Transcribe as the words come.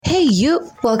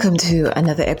You welcome to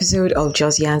another episode of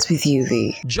Just Yans with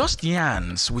UV. Just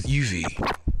Yans with UV.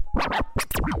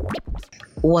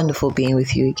 Wonderful being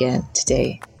with you again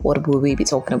today. What will we be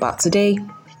talking about today?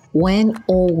 When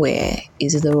or where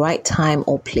is it the right time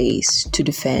or place to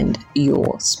defend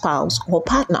your spouse or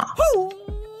partner?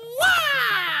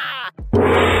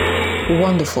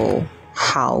 Wonderful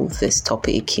how this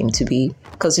topic came to be,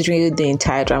 considering the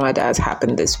entire drama that has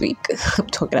happened this week. I'm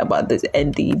talking about the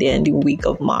ending week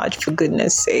of March. For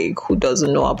goodness sake, who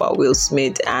doesn't know about Will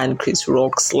Smith and Chris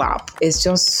Rock's slap? It's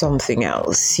just something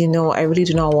else. I really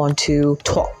do not want to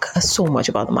talk so much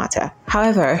about the matter.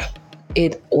 However,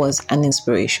 it was an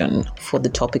inspiration for the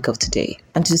topic of today.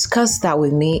 And to discuss that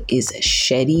with me is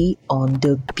Shedi on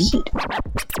the beat.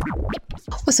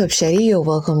 What's up, Shedi? You're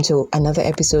welcome to another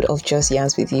episode of Just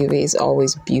Yans with You. It's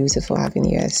always beautiful having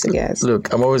you as a guest.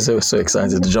 Look, I'm always so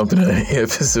excited to jump into the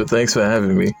episode. Thanks for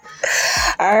having me.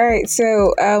 All right,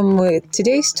 so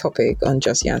today's topic on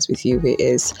Just Yans with You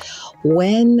is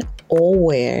when or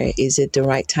where is it the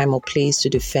right time or place to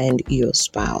defend your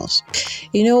spouse?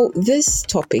 This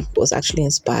topic was actually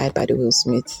inspired by the Will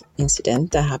Smith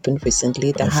incident that happened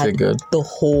recently that had the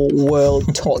whole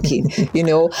world talking,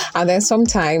 and then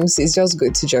sometimes it's just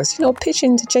good to just, pitch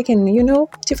in to check in,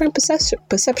 different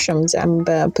perceptions and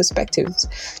perspectives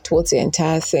towards the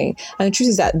entire thing. And the truth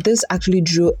is that this actually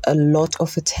drew a lot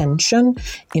of attention.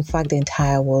 In fact, the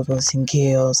entire world was in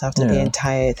chaos after the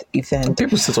entire event. And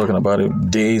people still talking about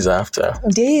it days after.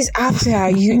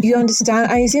 You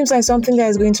understand? And it seems like something that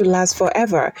is going to last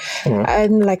forever.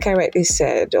 And like I rightly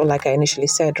said, or like I initially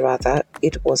said rather,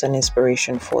 it was an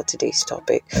inspiration for today's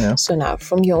topic. Yeah. So now,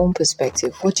 from your own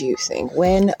perspective, what do you think?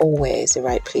 When or where is the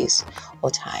right place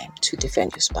or time to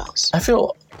defend your spouse? I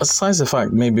feel, aside the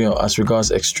fact, maybe as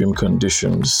regards extreme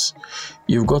conditions,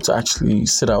 you've got to actually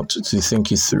sit out to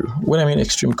think it through. When I mean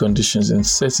extreme conditions, in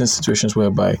certain situations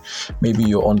whereby maybe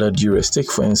you're under duress,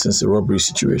 take for instance a robbery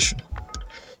situation.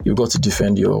 You've got to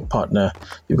defend your partner,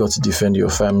 you've got to defend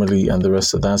your family and the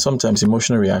rest of that. Sometimes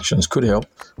emotional reactions could help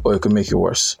or it could make it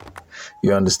worse.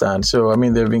 You understand? So,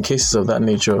 there have been cases of that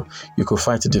nature. You could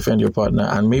fight to defend your partner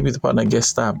and maybe the partner gets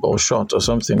stabbed or shot or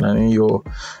something, and in your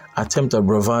attempt at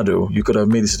bravado, you could have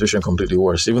made the situation completely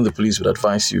worse. Even the police would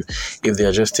advise you, if they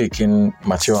are just taking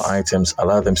material items,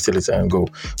 allow them steal it and go.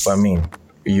 But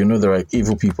there are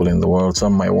evil people in the world.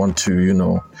 Some might want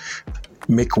to,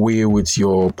 make way with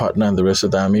your partner and the rest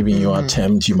of that. Maybe in your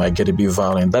attempt, you might get a bit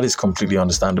violent. That is completely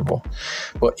understandable.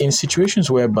 But in situations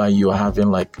whereby you are having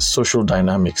like social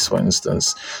dynamics, for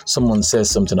instance, someone says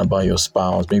something about your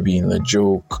spouse, maybe in a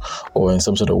joke or in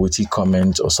some sort of witty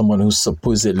comment, or someone who's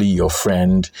supposedly your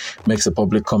friend makes a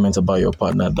public comment about your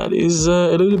partner, that is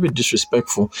a little bit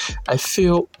disrespectful. I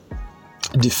feel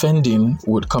defending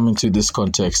would come into this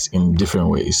context in different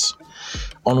ways.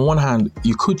 On one hand,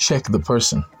 you could check the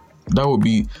person. That would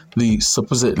be the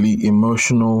supposedly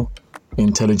emotional,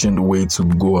 intelligent way to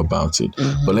go about it.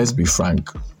 But let's be frank.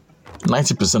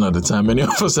 90% of the time, many of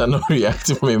us are not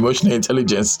reacting from emotional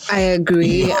intelligence. I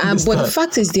agree. But the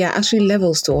fact is, there are actually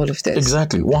levels to all of this.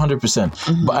 Exactly,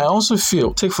 100%. But I also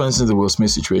feel, take for instance the Will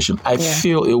Smith situation, I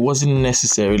feel it wasn't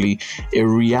necessarily a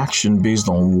reaction based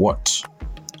on what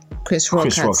Chris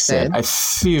Rock said. I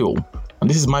feel, and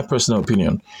this is my personal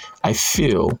opinion, I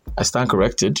stand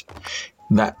corrected,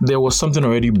 that there was something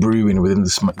already brewing within the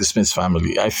Smith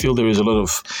family. I feel there is a lot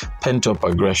of pent-up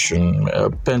aggression,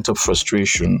 pent-up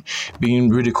frustration, being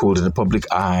ridiculed in the public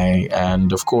eye.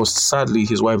 And of course, sadly,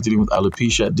 his wife dealing with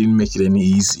alopecia didn't make it any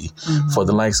easy for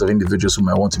the likes of individuals who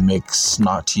might want to make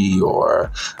snarty or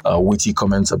witty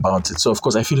comments about it. So of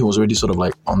course, I feel he was already sort of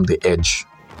like on the edge.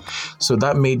 So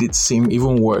that made it seem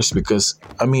even worse because,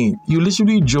 you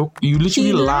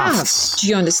literally laughed. Do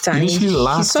you understand? You literally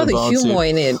laughed. He saw the humor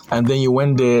in it. And then you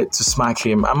went there to smack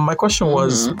him. And my question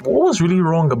was, what was really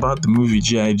wrong about the movie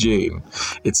G.I. Jane?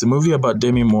 It's a movie about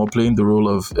Demi Moore playing the role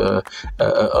of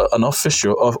an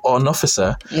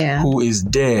officer who is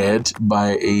dared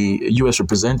by a U.S.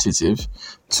 representative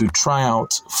to try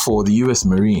out for the U.S.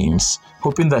 Marines,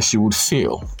 hoping that she would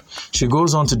fail. She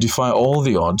goes on to defy all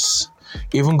the odds,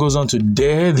 even goes on to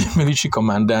dare the military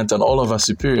commandant and all of her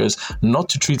superiors not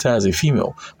to treat her as a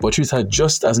female, but treat her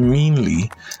just as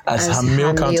meanly as her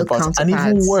male counterparts. And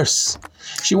even worse,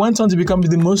 she went on to become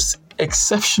the most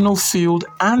exceptional field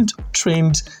and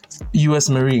trained U.S.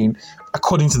 Marine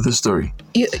according to the story?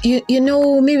 You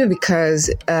know, maybe because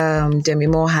Demi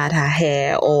Moore had her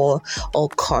hair all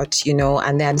cut, you know,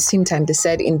 and then at the same time they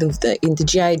said in the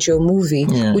G.I. Joe movie,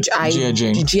 which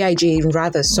G.I. Jane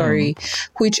rather, sorry,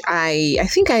 which I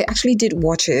think I actually did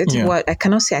watch it. Yeah. Well, I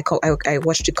cannot say I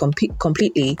watched it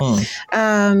completely.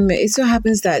 It so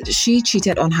happens that she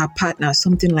cheated on her partner,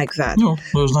 something like that. No,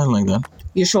 it was nothing like that.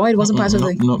 You sure it wasn't part of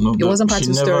the? No. It wasn't part of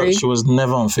the story. She was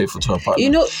never unfaithful to her partner. You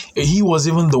know, he was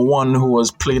even the one who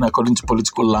was playing according to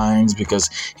political lines because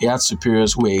he had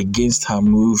superiors who were against her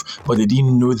move, but they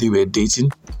didn't know they were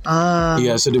dating.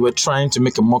 Yeah, so they were trying to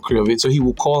make a mockery of it. So he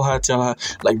would call her, tell her,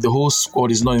 like, the whole squad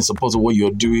is not in support of what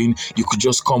you're doing. You could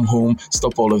just come home,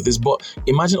 stop all of this. But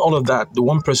imagine all of that. The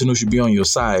one person who should be on your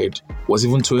side was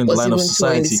even toeing the line of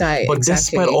society. But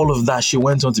despite all of that, she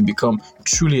went on to become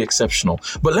truly exceptional.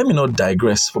 But let me not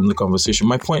digress from the conversation.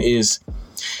 My point is,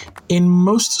 in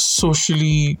most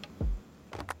socially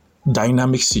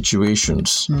dynamic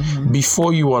situations,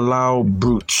 before you allow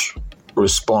brute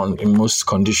respond in most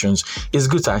conditions, it's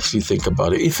good to actually think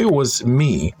about it. If it was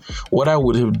me, what I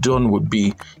would have done would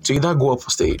be to either go up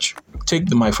stage, take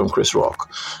the mic from Chris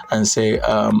Rock and say,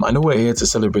 I know we're here to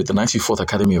celebrate the 94th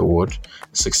Academy Award,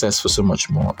 success for so much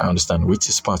more, I understand, which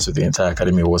is part of the entire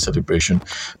Academy Award celebration,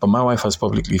 but my wife has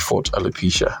publicly fought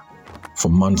alopecia for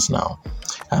months now,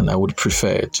 and I would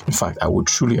prefer it. In fact, I would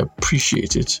truly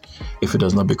appreciate it if it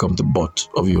does not become the butt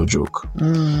of your joke.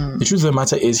 The truth of the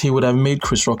matter is, he would have made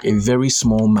Chris Rock a very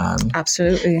small man.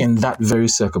 Absolutely. In that very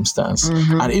circumstance.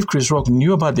 And if Chris Rock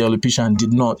knew about the alopecia and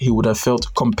did not, he would have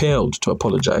felt compelled to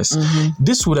apologize.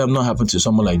 This would have not happened to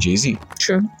someone like Jay-Z.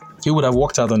 True. He would have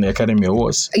walked out on the Academy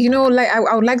Awards. You know, like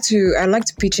I would like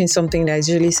to pitch in something that is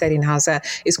usually said in Hausa.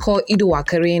 It's called Ido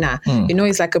Wakarena. You know,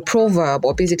 it's like a proverb,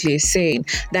 or basically a saying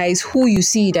that is who you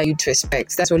see that you'd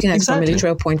respect. That's what looking at it from a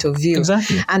literal point of view.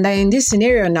 Exactly. And then in this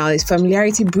scenario now, is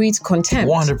familiarity breeds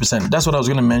contempt. 100%. That's what I was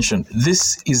going to mention.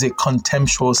 This is a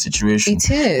contemptuous situation. It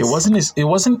is. It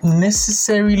wasn't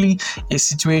necessarily a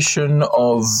situation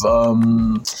of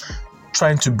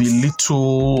trying to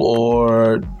belittle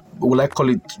or, will I call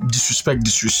it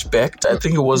disrespect? I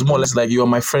think it was more or less like, you're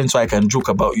my friend, so I can joke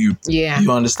about you. Yeah.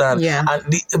 You understand? Yeah.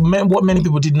 And what many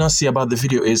people did not see about the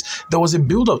video is there was a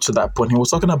build up to that point. He was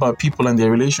talking about people and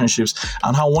their relationships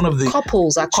and how one of the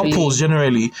couples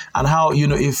generally, and how, you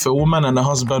know, if a woman and a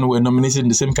husband were nominated in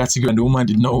the same category and the woman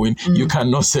did not win, you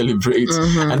cannot celebrate.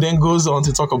 And then goes on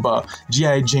to talk about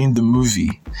G.I. Jane the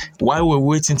movie while we're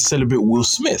waiting to celebrate Will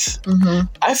Smith.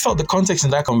 I felt the context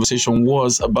in that conversation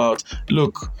was about,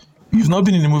 look, you've not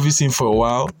been in the movie scene for a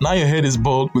while. Now your head is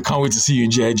bald. We can't wait to see you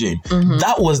in G.I. Jane.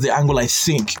 That was the angle I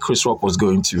think Chris Rock was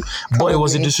going to. But it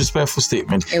was a disrespectful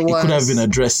statement. It could have been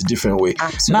addressed a different way.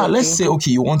 Absolutely. Now, let's say,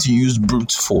 okay, you want to use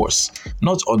brute force,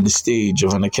 not on the stage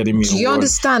of an Academy Award. Do you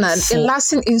understand? A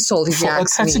lasting insult, if you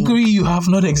ask me. For a category you have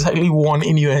not exactly won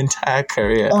in your entire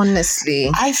career. Honestly.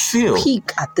 I feel.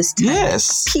 Peak at this time.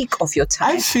 Yes. Peak of your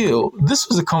time. I feel this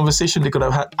was a conversation they could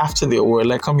have had after the award.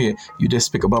 Like, come here, you just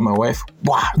speak about my wife.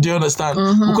 Wow. Do you understand?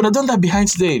 We could have done that behind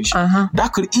stage.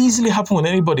 That could easily happen with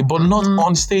anybody, but not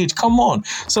on stage. Come on.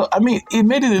 So, I mean, it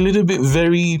made it a little bit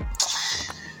very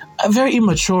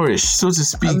immature-ish, so to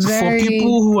speak, for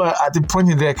people who are at the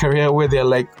point in their career where they're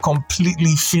like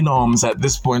completely phenoms at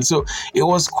this point. So it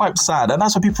was quite sad, and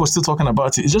that's why people are still talking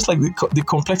about it. It's just like the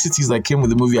complexities that came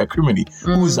with the movie Acrimony.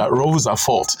 Who's at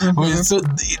fault? I mean, so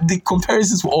the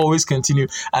comparisons will always continue,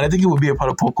 and I think it will be a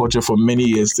part of pop culture for many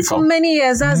years to come. For many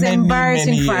years, that's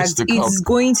embarrassing fact. It's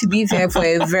going to be there for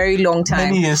a very long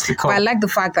time. Many years to come. But I like the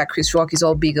fact that Chris Rock is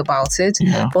all big about it.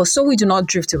 But so we do not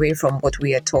drift away from what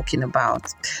we are talking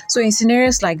about. So in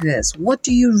scenarios like this, what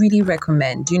do you really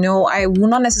recommend? You know, I will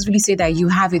not necessarily say that you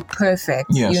have it perfect,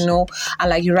 you know, and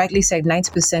like you rightly said,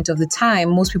 90% of the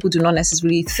time, most people do not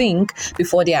necessarily think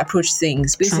before they approach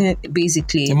things.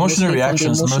 Basically, emotional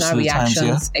reactions most of the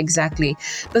times, exactly.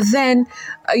 But then,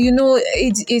 you know,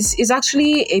 it's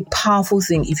actually a powerful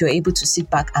thing if you're able to sit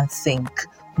back and think.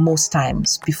 Most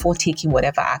times before taking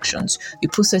whatever actions, you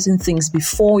put certain things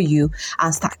before you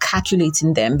and start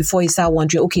calculating them before you start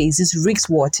wondering, okay, is this risk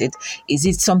worth it? Is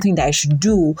it something that I should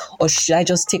do, or should I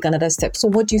just take another step? So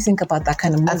what do you think about that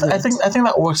kind of movement? I think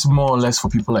that works more or less for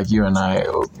people like you and I,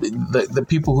 the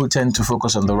people who tend to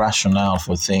focus on the rationale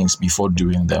for things before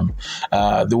doing them,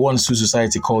 the ones who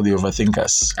society call the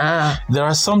overthinkers. There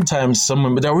are sometimes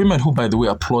there are women who, by the way,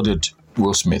 applauded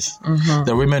Will Smith.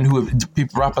 The women who,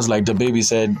 rappers like the Baby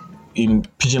said in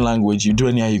pidgin language, you do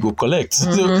anyhow, you go collect.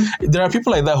 So there are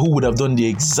people like that who would have done the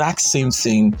exact same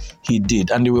thing he did,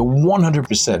 and they were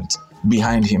 100%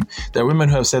 behind him. There are women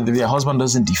who have said that their husband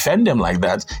doesn't defend them like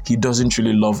that. He doesn't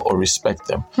really love or respect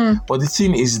them. But the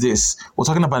thing is this, we're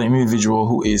talking about an individual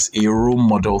who is a role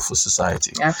model for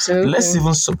society. Absolutely. Let's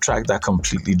even subtract that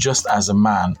completely. Just as a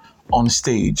man on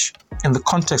stage, in the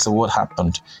context of what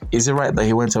happened, is it right that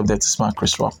he went up there to smack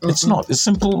Chris Rock? It's not. It's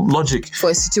simple logic. For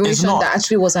a situation that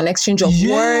actually was an exchange of words.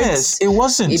 Yes, it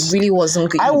wasn't. It really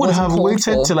wasn't. I would have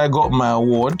waited till I got my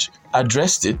award,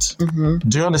 addressed it.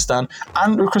 Do you understand?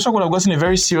 And Chris Rock would have gotten a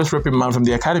very serious reprimand from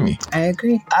the Academy. I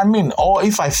agree. I mean, or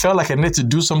if I felt like I need to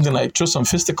do something like throw some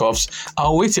fisticuffs,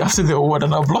 I'll wait till after the award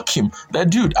and I'll block him. That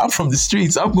dude, I'm from the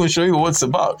streets. I'm going to show you what it's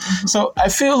about. So I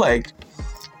feel like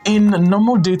in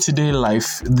normal day-to-day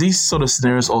life, these sort of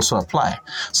scenarios also apply.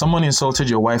 Someone insulted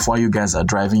your wife while you guys are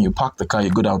driving. You park the car,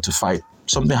 you go down to fight.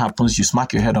 Something happens, you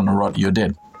smack your head on a rod, you're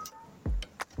dead.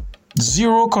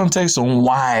 Zero context on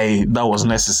why that was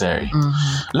necessary.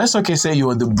 Let's say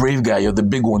you're the brave guy, you're the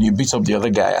big one, you beat up the other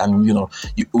guy and, we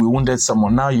wounded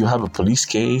someone. Now you have a police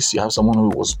case, you have someone who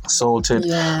was assaulted.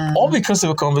 Yeah. All because of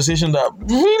a conversation that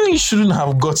really shouldn't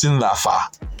have gotten that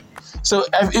far. So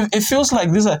it feels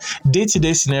like these are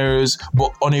day-to-day scenarios,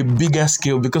 but on a bigger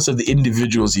scale because of the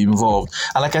individuals involved.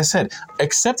 And like I said,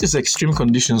 except it's extreme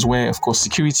conditions where, of course,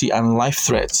 security and life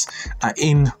threats are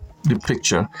in the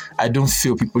picture, I don't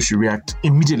feel people should react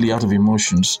immediately out of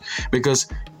emotions, because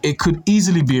it could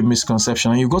easily be a misconception.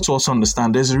 And you've got to also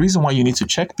understand there's a reason why you need to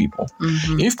check people.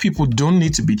 If people don't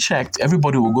need to be checked,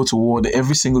 everybody will go to war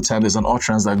every single time there's an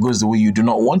utterance that goes the way you do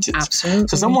not want it. Absolutely.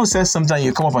 So someone says something,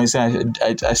 you come up and you say,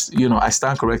 I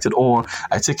stand corrected, or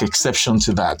I take exception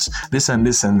to that. This and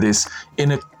this and this.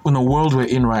 In a world we're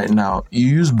in right now, you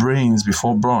use brains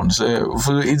before bronze.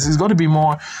 It's got to be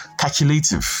more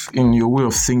calculative in your way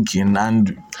of thinking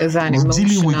and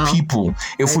dealing with people.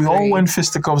 If we all went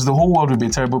fisticuffs, the whole world would be a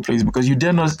terrible place, because you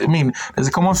dare not. I mean, there's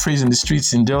a common phrase in the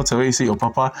streets in Delta where you say your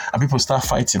papa and people start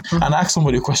fighting. And I asked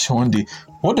somebody a question one day,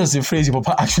 what does the phrase your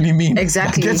papa actually mean?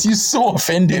 Exactly. That gets you so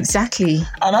offended. Exactly.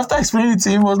 And after explaining it to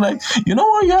him, I was like, you know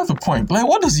what, you have a point. Like,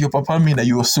 what does your papa mean that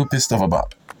you were so pissed off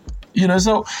about?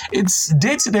 So it's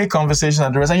day-to-day conversation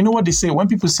and the rest. And you know what they say? When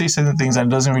people say certain things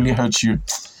and it doesn't really hurt you,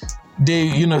 they,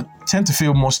 tend to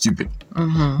feel more stupid.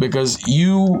 Because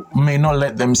you may not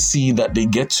let them see that they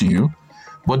get to you.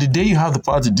 But the day you have the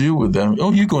power to deal with them,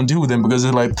 you're going to deal with them, because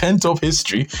it's like pent-up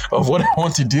history of what I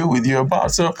want to deal with you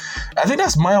about. So I think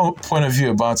that's my own point of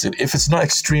view about it. If it's not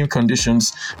extreme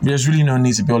conditions, there's really no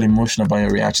need to be all emotional about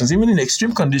your reactions. Even in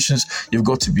extreme conditions, you've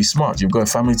got to be smart. You've got a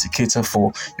family to cater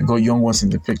for. You've got young ones in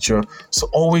the picture. So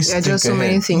always think just so ahead.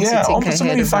 many things to think so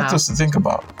many factors to think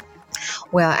about.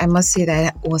 Well, I must say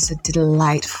that it was a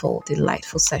delightful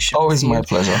session. Always my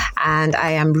pleasure. And I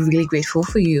am really grateful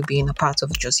for you being a part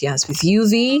of Just Yarns with you,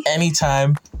 V.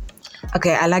 Anytime.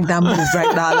 Okay, I like that move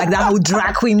right now. I like that whole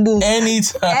drag queen move.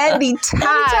 Anytime,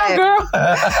 girl.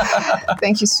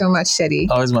 Thank you so much, Shadi.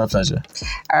 Always my pleasure.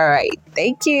 All right.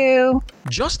 Thank you.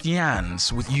 Just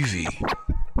Yarns with UV.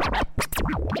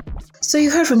 So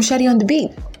you heard from Shadi on the beat.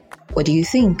 What do you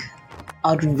think?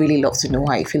 I'd really love to know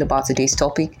how you feel about today's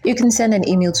topic. You can send an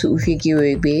email to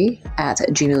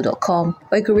ufigiwegbe@gmail.com,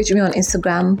 or you can reach me on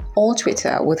Instagram or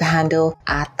Twitter with the handle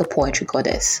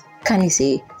 @thepoetrygoddess. Can you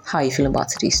say how you feel about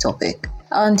today's topic?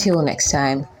 Until next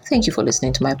time, thank you for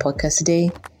listening to my podcast today.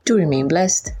 Do remain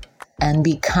blessed and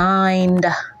be kind.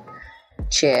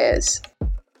 Cheers.